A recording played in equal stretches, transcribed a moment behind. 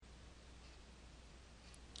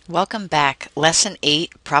Welcome back. Lesson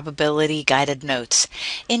 8, Probability Guided Notes.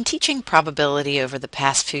 In teaching probability over the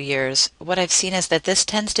past few years, what I've seen is that this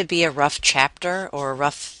tends to be a rough chapter or a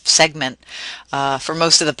rough segment for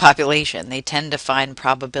most of the population. They tend to find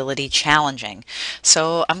probability challenging.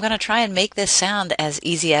 So I'm going to try and make this sound as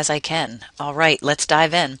easy as I can. All right, let's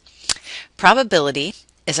dive in. Probability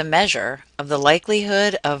is a measure of the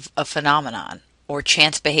likelihood of a phenomenon or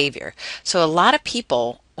chance behavior. So a lot of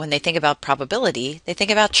people, when they think about probability, they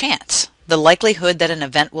think about chance, the likelihood that an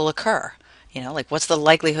event will occur. Like what's the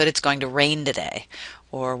likelihood it's going to rain today?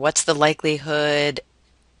 Or what's the likelihood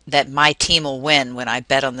that my team will win when I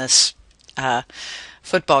bet on this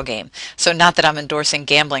football game? So not that I'm endorsing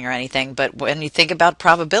gambling or anything, but when you think about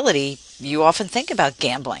probability, you often think about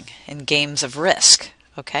gambling in games of risk.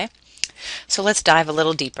 Okay? So let's dive a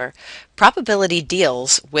little deeper. Probability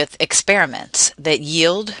deals with experiments that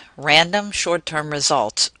yield random short-term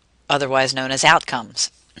results, otherwise known as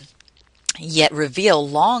outcomes, yet reveal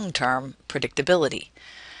long-term predictability.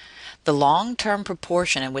 The long-term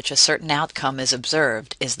proportion in which a certain outcome is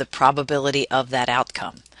observed is the probability of that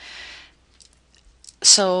outcome.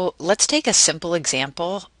 So let's take a simple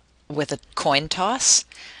example with a coin toss.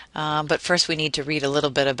 But first we need to read a little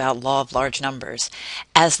bit about law of large numbers.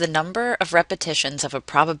 As the number of repetitions of a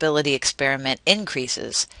probability experiment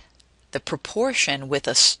increases, the proportion with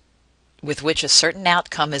which a certain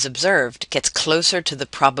outcome is observed gets closer to the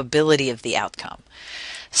probability of the outcome.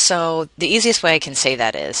 So the easiest way I can say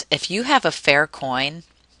that is, if you have a fair coin,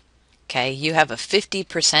 okay, you have a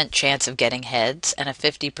 50% chance of getting heads and a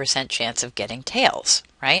 50% chance of getting tails,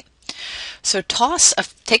 right? So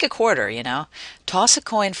take a quarter, toss a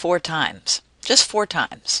coin 4 times, just 4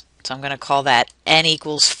 times. So I'm going to call that n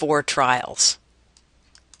equals 4 trials.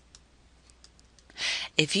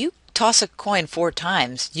 If you toss a coin 4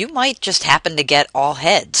 times, you might just happen to get all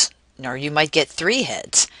heads, or you might get 3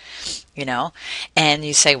 heads, and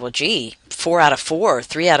you say, well, gee, 4 out of 4,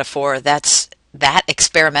 3 out of 4, that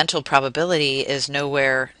experimental probability is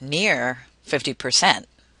nowhere near 50%,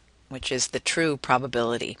 which is the true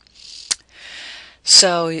probability.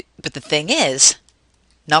 So, but the thing is,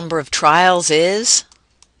 number of trials is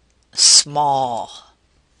small.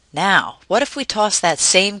 Now, what if we toss that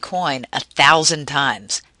same coin 1,000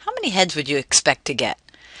 times? How many heads would you expect to get?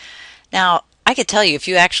 Now, I could tell you, if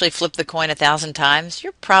you actually flip the coin 1,000 times,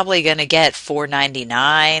 you're probably going to get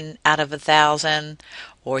 499 out of 1,000,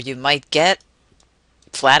 or you might get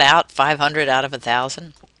flat out 500 out of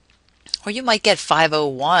 1,000, or you might get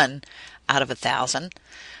 501 out of 1,000.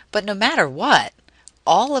 But no matter what,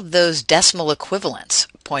 all of those decimal equivalents,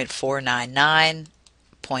 0.499,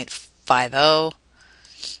 0.50,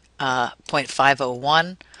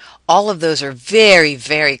 0.501, all of those are very,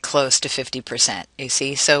 very close to 50%, you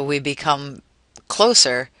see? So we become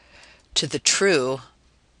closer to the true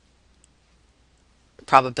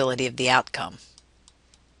probability of the outcome.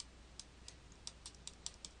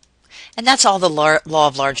 And that's all the law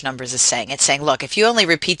of large numbers is saying. It's saying, look, if you only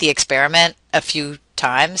repeat the experiment a few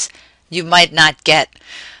times, you might not get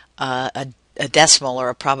a decimal or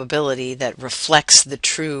a probability that reflects the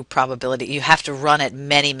true probability. You have to run it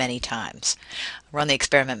many, many times. Run the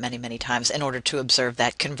experiment many, many times in order to observe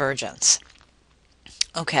that convergence.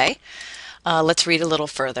 Okay, let's read a little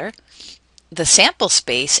further. The sample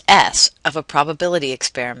space S of a probability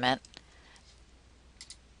experiment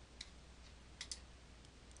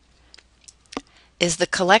is the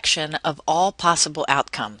collection of all possible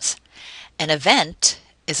outcomes. An event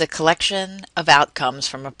is a collection of outcomes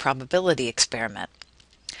from a probability experiment.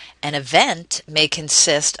 An event may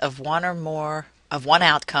consist of one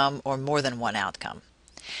outcome or more than one outcome.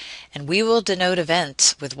 And we will denote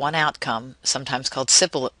events with one outcome, sometimes called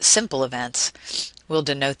simple events. We'll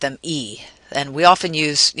denote them E. And we often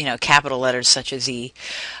use, capital letters such as E.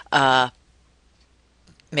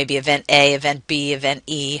 Maybe event A, event B, event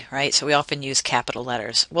E, right? So we often use capital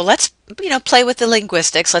letters. Well, let's, play with the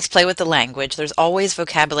linguistics. Let's play with the language. There's always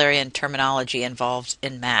vocabulary and terminology involved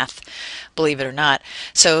in math, believe it or not.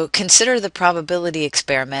 So consider the probability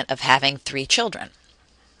experiment of having 3 children.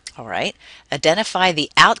 All right. Identify the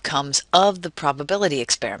outcomes of the probability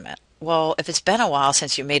experiment. Well, if it's been a while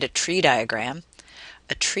since you made a tree diagram,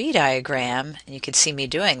 and you can see me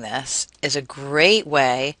doing this, is a great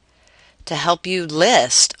way to help you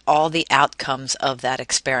list all the outcomes of that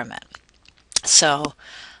experiment. So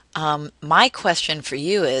my question for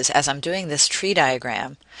you is, as I'm doing this tree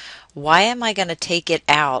diagram, why am I going to take it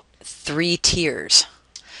out 3 tiers?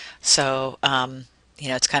 So,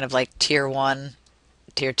 it's kind of like tier 1,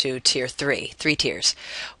 tier 2, tier 3, 3 tiers.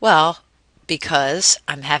 Well, because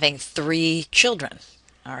I'm having 3 children.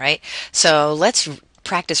 All right. So let's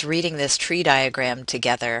practice reading this tree diagram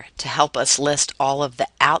together to help us list all of the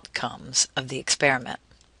outcomes of the experiment.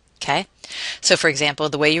 Okay? So for example,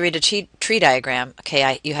 the way you read a tree diagram,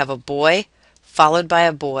 okay, you have a boy followed by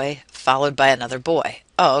a boy followed by another boy.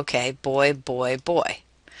 Oh, okay, boy, boy, boy.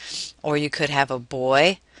 Or you could have a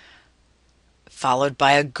boy followed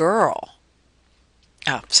by a girl.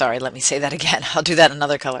 Oh, sorry, let me say that again. I'll do that in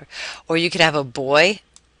another color. Or you could have a boy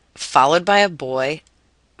followed by a boy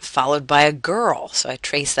followed by a girl. So I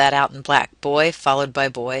trace that out in black. Boy followed by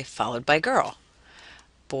girl.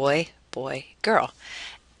 Boy, boy, girl.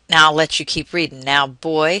 Now I'll let you keep reading. Now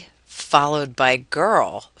boy followed by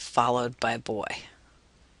girl followed by boy.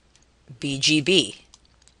 BGB.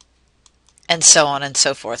 And so on and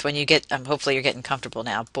so forth. When you get, hopefully you're getting comfortable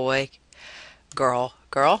now. Boy, girl,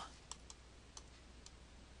 girl.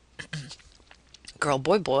 Girl,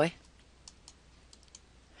 boy, boy.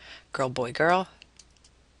 Girl, boy, girl.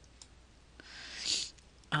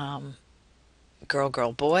 Girl,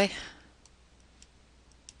 girl, boy.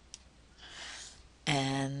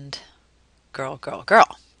 And girl, girl,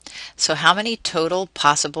 girl. So how many total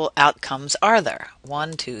possible outcomes are there?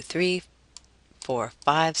 1, 2, 3, 4,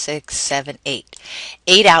 5, 6, 7, 8.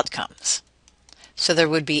 8 outcomes. So there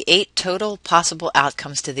would be 8 total possible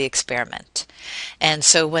outcomes to the experiment. And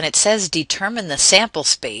so when it says determine the sample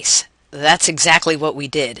space, that's exactly what we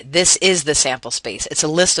did. This is the sample space. It's a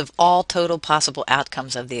list of all total possible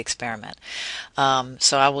outcomes of the experiment.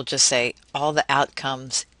 So I will just say all the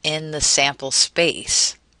outcomes in the sample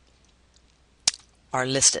space are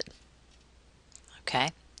listed.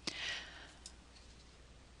 Okay?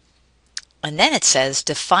 And then it says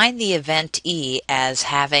define the event E as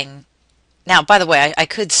having. Now, by the way, I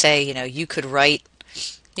could say, you could write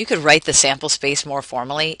the sample space more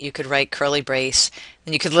formally. You could write curly brace,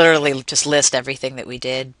 and you could literally just list everything that we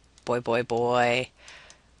did. Boy, boy, boy,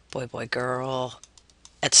 boy, boy, girl,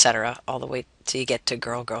 etc. all the way till you get to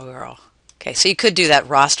girl, girl, girl. Okay, so you could do that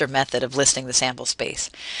roster method of listing the sample space.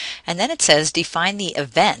 And then it says define the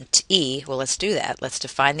event E. Well, let's do that. Let's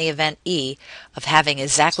define the event E of having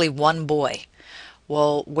exactly one boy.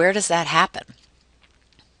 Well, where does that happen?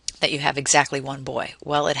 That you have exactly one boy?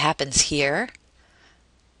 Well, it happens here,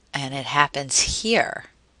 and it happens here,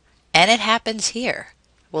 and it happens here.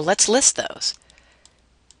 Well, let's list those.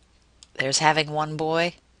 There's having one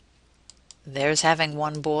boy. There's having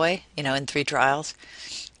one boy, in 3 trials.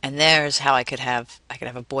 And there's how I could have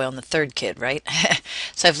a boy on the 3rd kid, right?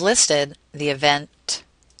 So I've listed the event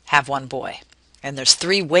have one boy. And there's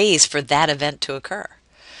 3 ways for that event to occur.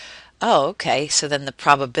 Oh, okay. So then the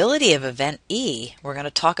probability of event E, we're going to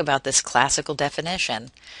talk about this classical definition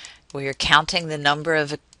where you're counting the number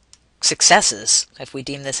of successes, if we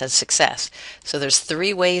deem this as success. So there's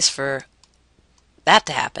 3 ways for that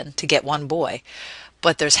to happen, to get one boy.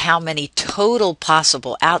 But there's how many total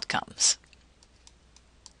possible outcomes.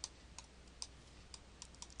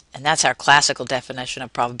 And that's our classical definition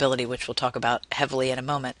of probability, which we'll talk about heavily in a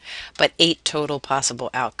moment. But 8 total possible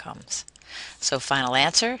outcomes. So final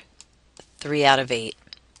answer, 3 out of 8.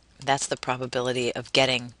 That's the probability of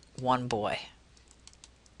getting one boy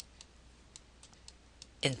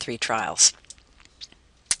in 3 trials.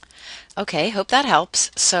 Okay, hope that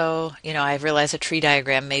helps. So, I realize a tree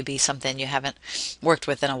diagram may be something you haven't worked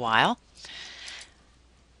with in a while.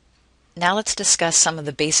 Now let's discuss some of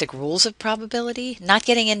the basic rules of probability, not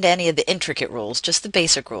getting into any of the intricate rules, just the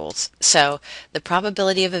basic rules. So the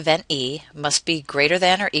probability of event E must be greater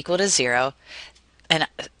than or equal to 0. And,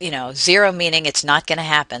 0 meaning it's not going to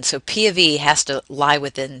happen. So P of E has to lie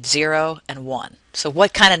within 0 and 1. So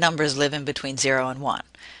what kind of numbers live in between 0 and 1?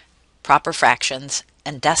 Proper fractions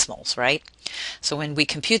and decimals, right? So when we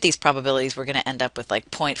compute these probabilities, we're going to end up with like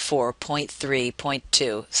 0.4, 0.3,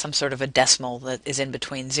 0.2, some sort of a decimal that is in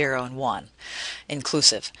between 0 and 1,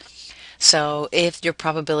 inclusive. So if your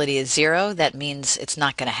probability is 0, that means it's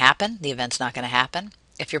not going to happen. The event's not going to happen.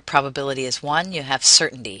 If your probability is 1, you have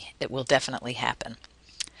certainty. It will definitely happen.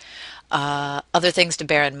 Other things to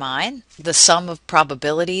bear in mind, the sum of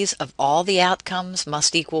probabilities of all the outcomes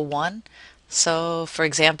must equal 1. So, for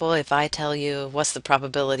example, if I tell you what's the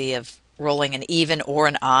probability of rolling an even or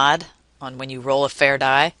an odd on when you roll a fair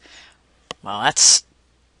die, well, that's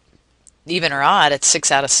even or odd, it's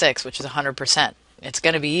 6 out of 6, which is 100%. It's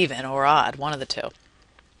going to be even or odd, one of the two.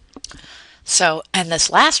 So, and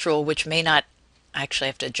this last rule, which may not, actually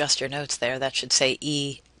have to adjust your notes there, that should say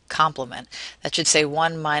E complement. That should say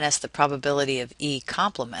 1 minus the probability of E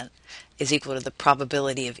complement is equal to the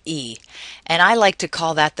probability of E. And I like to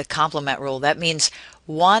call that the complement rule. That means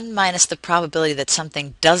 1 minus the probability that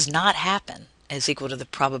something does not happen is equal to the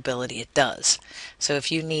probability it does. So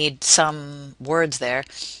if you need some words there,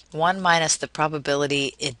 1 minus the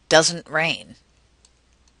probability it doesn't rain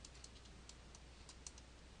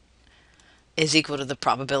is equal to the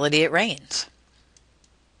probability it rains.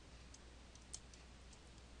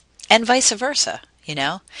 And vice versa, you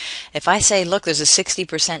know? If I say, look, there's a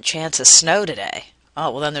 60% chance of snow today,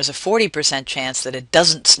 oh, well, then there's a 40% chance that it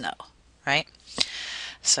doesn't snow, right?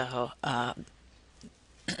 So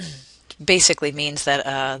basically means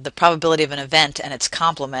that the probability of an event and its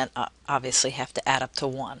complement obviously have to add up to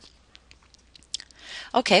 1.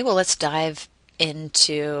 Okay, well, let's dive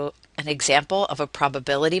into an example of a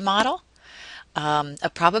probability model.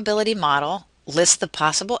 A probability model lists the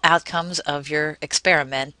possible outcomes of your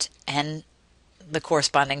experiment and the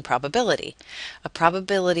corresponding probability. A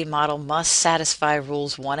probability model must satisfy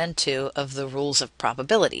rules 1 and 2 of the rules of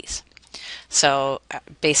probabilities. So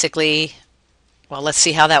basically, well, let's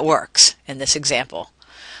see how that works in this example.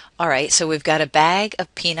 All right, so we've got a bag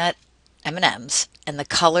of peanut M&Ms, and the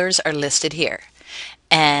colors are listed here.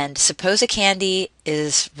 And suppose a candy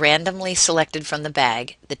is randomly selected from the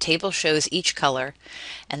bag. The table shows each color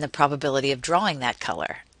and the probability of drawing that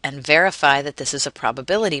color, and verify that this is a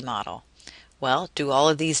probability model. Well, do all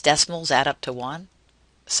of these decimals add up to 1?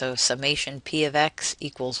 So summation p of x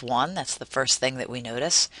equals 1. That's the first thing that we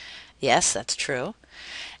notice. Yes, that's true.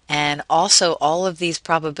 And also all of these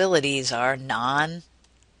probabilities are non-negative.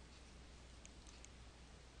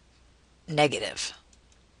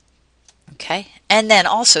 Okay, and then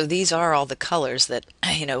also these are all the colors that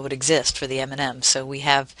would exist for the M&M, so we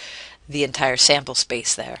have the entire sample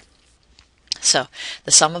space there. So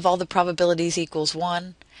the sum of all the probabilities equals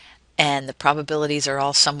 1, and the probabilities are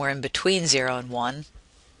all somewhere in between 0 and 1,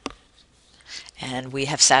 and we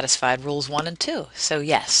have satisfied rules 1 and 2. So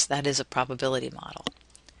yes, that is a probability model.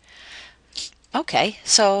 Okay,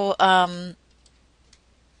 so I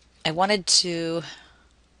wanted to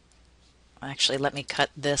actually let me cut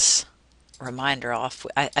this reminder off.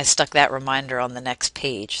 I stuck that reminder on the next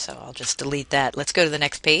page, so I'll just delete that. Let's go to the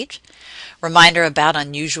next page. Reminder about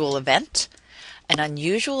unusual event. An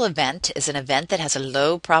unusual event is an event that has a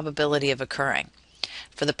low probability of occurring.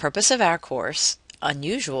 For the purpose of our course,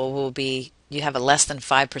 unusual will be you have a less than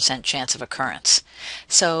 5% chance of occurrence.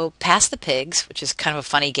 So Pass the Pigs, which is kind of a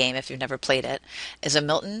funny game if you've never played it, is a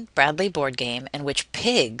Milton Bradley board game in which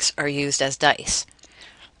pigs are used as dice.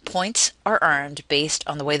 Points are earned based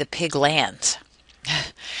on the way the pig lands.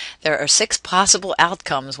 There are 6 possible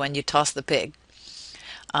outcomes when you toss the pig.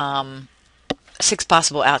 6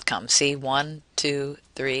 possible outcomes. See, 1, 2,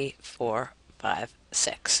 3, 4, 5,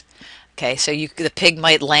 6. Okay, so the pig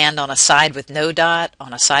might land on a side with no dot,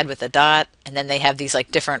 on a side with a dot, and then they have these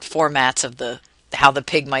like different formats of how the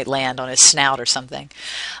pig might land on his snout or something.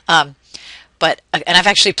 And I've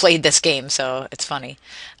actually played this game, so it's funny.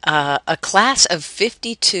 A class of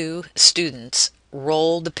 52 students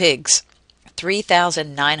rolled the pigs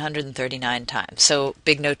 3,939 times. So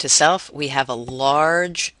big note to self, we have a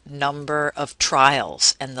large number of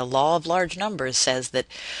trials, and the law of large numbers says that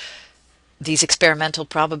these experimental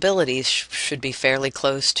probabilities should be fairly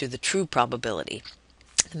close to the true probability,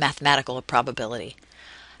 the mathematical probability.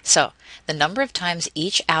 So the number of times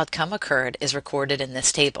each outcome occurred is recorded in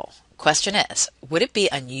this table. Question is, would it be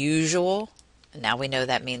unusual, now we know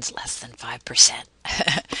that means less than 5%,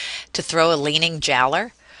 to throw a leaning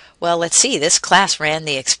jowler? Well, let's see, this class ran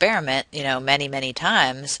the experiment, many, many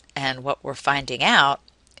times, and what we're finding out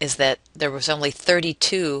is that there was only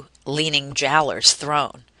 32 leaning jowlers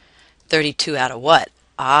thrown. 32 out of what?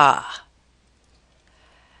 Out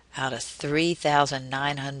of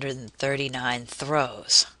 3,939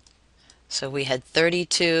 throws. So we had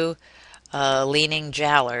 32 leaning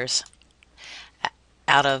jowlers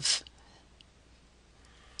out of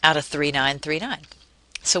 3,939.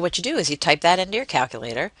 So what you do is you type that into your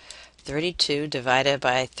calculator, 32 divided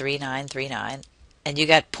by 3,939, and you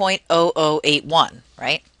got 0.0081,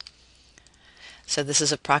 right? So this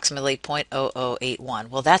is approximately 0.0081.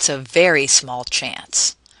 Well, that's a very small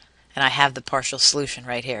chance. And I have the partial solution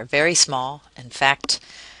right here. Very small. In fact,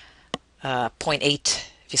 0.8.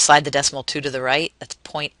 If you slide the decimal 2 to the right, that's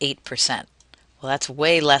 0.8%. Well, that's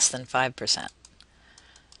way less than 5%.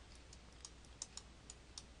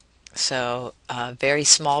 So very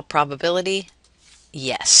small probability,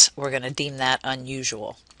 yes, we're going to deem that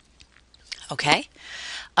unusual. Okay?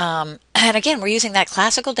 And again, we're using that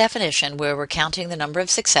classical definition where we're counting the number of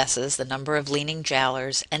successes, the number of leaning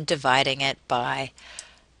jowlers, and dividing it by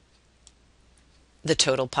the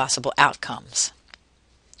total possible outcomes.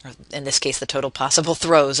 Or in this case, the total possible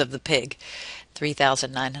throws of the pig,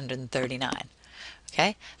 3,939.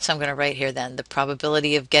 Okay, so I'm going to write here then the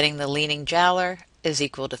probability of getting the leaning jowler is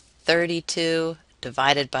equal to 32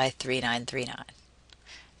 divided by 3939.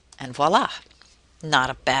 And voila, not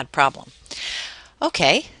a bad problem.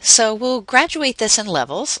 Okay, so we'll graduate this in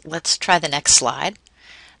levels. Let's try the next slide.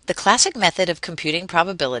 The classic method of computing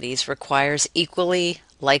probabilities requires equally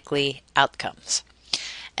likely outcomes.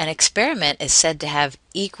 An experiment is said to have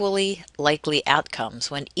equally likely outcomes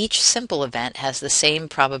when each simple event has the same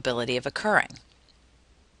probability of occurring.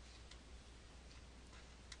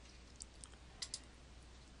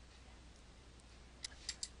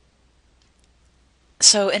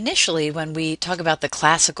 So initially, when we talk about the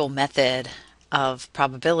classical method of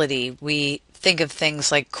probability, we think of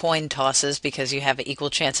things like coin tosses because you have an equal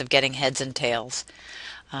chance of getting heads and tails.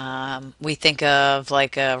 We think of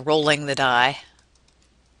like rolling the die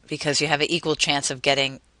because you have an equal chance of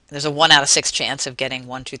getting, there's a 1 out of 6 chance of getting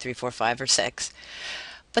 1, 2, 3, 4, 5, or 6.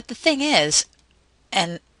 But the thing is,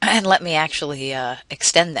 and let me actually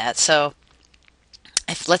extend that. So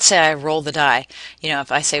if let's say I roll the die,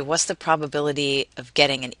 if I say what's the probability of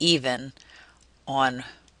getting an even on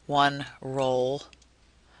one roll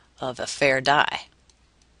of a fair die?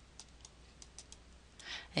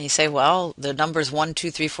 And you say, well, the numbers 1,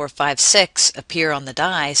 2, 3, 4, 5, 6 appear on the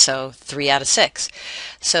die, so 3 out of 6.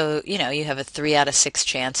 So, you have a 3 out of 6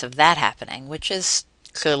 chance of that happening, which is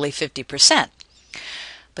clearly 50%.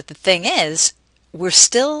 But the thing is, we're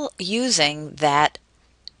still using that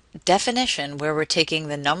definition where we're taking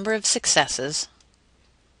the number of successes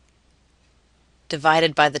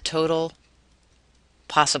divided by the total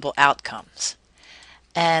possible outcomes.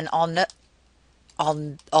 And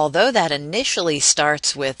although that initially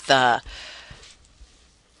starts with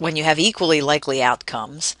when you have equally likely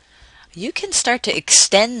outcomes, you can start to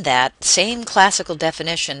extend that same classical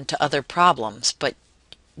definition to other problems, but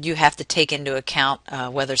you have to take into account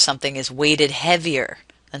whether something is weighted heavier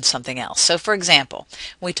than something else. So for example,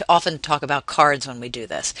 we often talk about cards when we do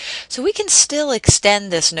this. So we can still extend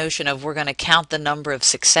this notion of we're going to count the number of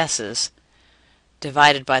successes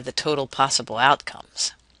divided by the total possible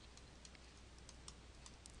outcomes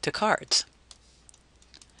to cards.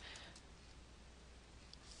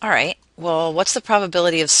 All right, well, what's the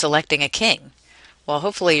probability of selecting a king? Well,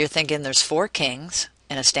 hopefully you're thinking there's 4 kings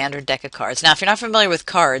in a standard deck of cards. Now, if you're not familiar with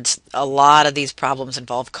cards, a lot of these problems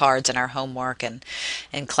involve cards in our homework and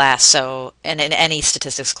in class. So, and in any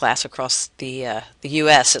statistics class across the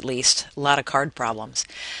U.S. at least, a lot of card problems.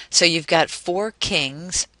 So you've got 4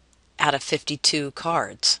 kings out of 52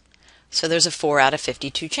 cards. So there's a 4 out of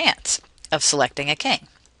 52 chance of selecting a king.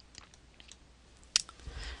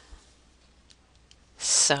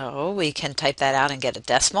 So we can type that out and get a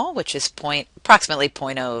decimal, which is approximately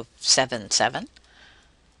 0.077.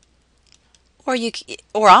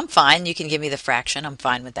 Or I'm fine, you can give me the fraction, I'm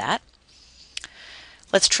fine with that.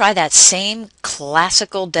 Let's try that same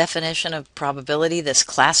classical definition of probability, this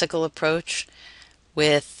classical approach,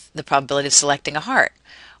 with the probability of selecting a heart.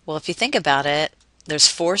 Well, if you think about it, there's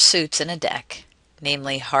 4 suits in a deck,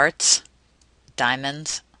 namely hearts,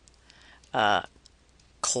 diamonds,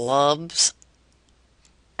 clubs,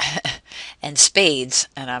 and spades.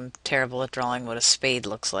 And I'm terrible at drawing what a spade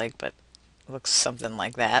looks like, but looks something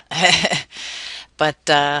like that. But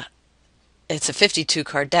it's a 52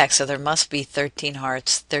 card deck, so there must be 13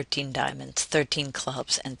 hearts, 13 diamonds, 13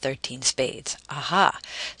 clubs, and 13 spades. Aha!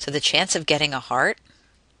 So the chance of getting a heart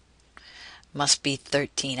must be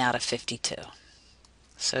 13 out of 52.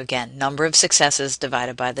 So again, number of successes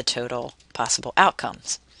divided by the total possible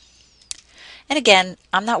outcomes. And again,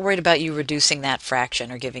 I'm not worried about you reducing that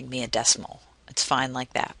fraction or giving me a decimal. It's fine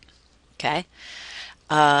like that. Okay?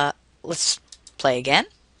 Let's play again.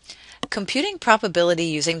 Computing probability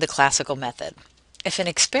using the classical method. If an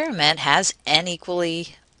experiment has n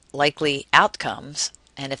equally likely outcomes,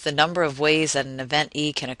 and if the number of ways that an event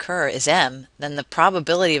E can occur is m, then the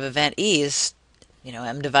probability of event E is,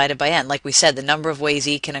 m divided by n. Like we said, the number of ways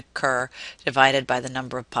E can occur divided by the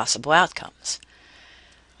number of possible outcomes.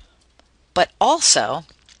 But also,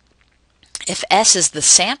 if S is the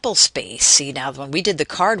sample space, see now when we did the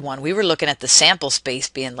card one, we were looking at the sample space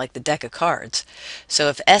being like the deck of cards. So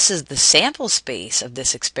if S is the sample space of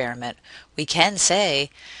this experiment, we can say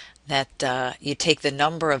that you take the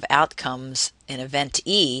number of outcomes in event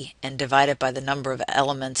E and divide it by the number of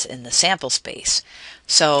elements in the sample space.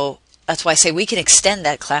 So that's why I say we can extend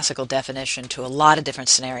that classical definition to a lot of different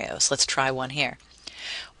scenarios. Let's try one here.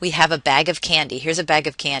 We have a bag of candy. Here's a bag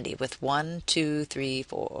of candy with 1, 2, 3,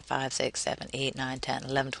 4, 5, 6, 7, 8, 9, 10,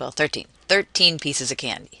 11, 12, 13. 13 pieces of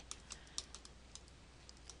candy.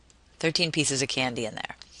 13 pieces of candy in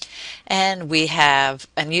there. And we have,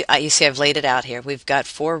 and you see I've laid it out here. We've got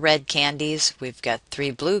 4 red candies, we've got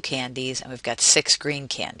 3 blue candies, and we've got 6 green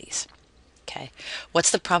candies. Okay,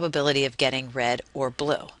 what's the probability of getting red or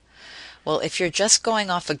blue? Well, if you're just going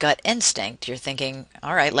off a gut instinct, you're thinking,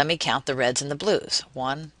 all right, let me count the reds and the blues.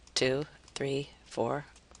 1, 2, 3, 4,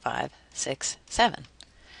 5, 6, 7.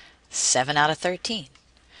 7 out of 13.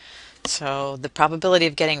 So the probability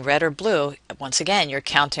of getting red or blue, once again, you're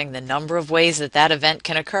counting the number of ways that that event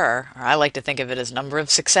can occur, or I like to think of it as number of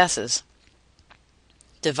successes,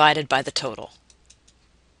 divided by the total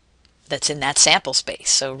that's in that sample space.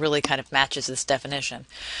 So really kind of matches this definition.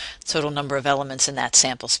 Total number of elements in that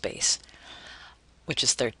sample space, which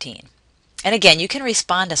is 13. And again, you can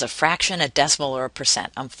respond as a fraction, a decimal, or a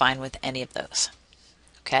percent. I'm fine with any of those.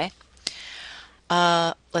 Okay?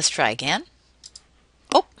 Let's try again.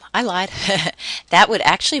 Oh, I lied. That would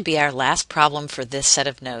actually be our last problem for this set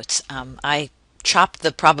of notes. I chopped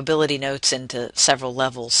the probability notes into several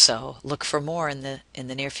levels, so look for more in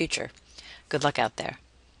the near future. Good luck out there.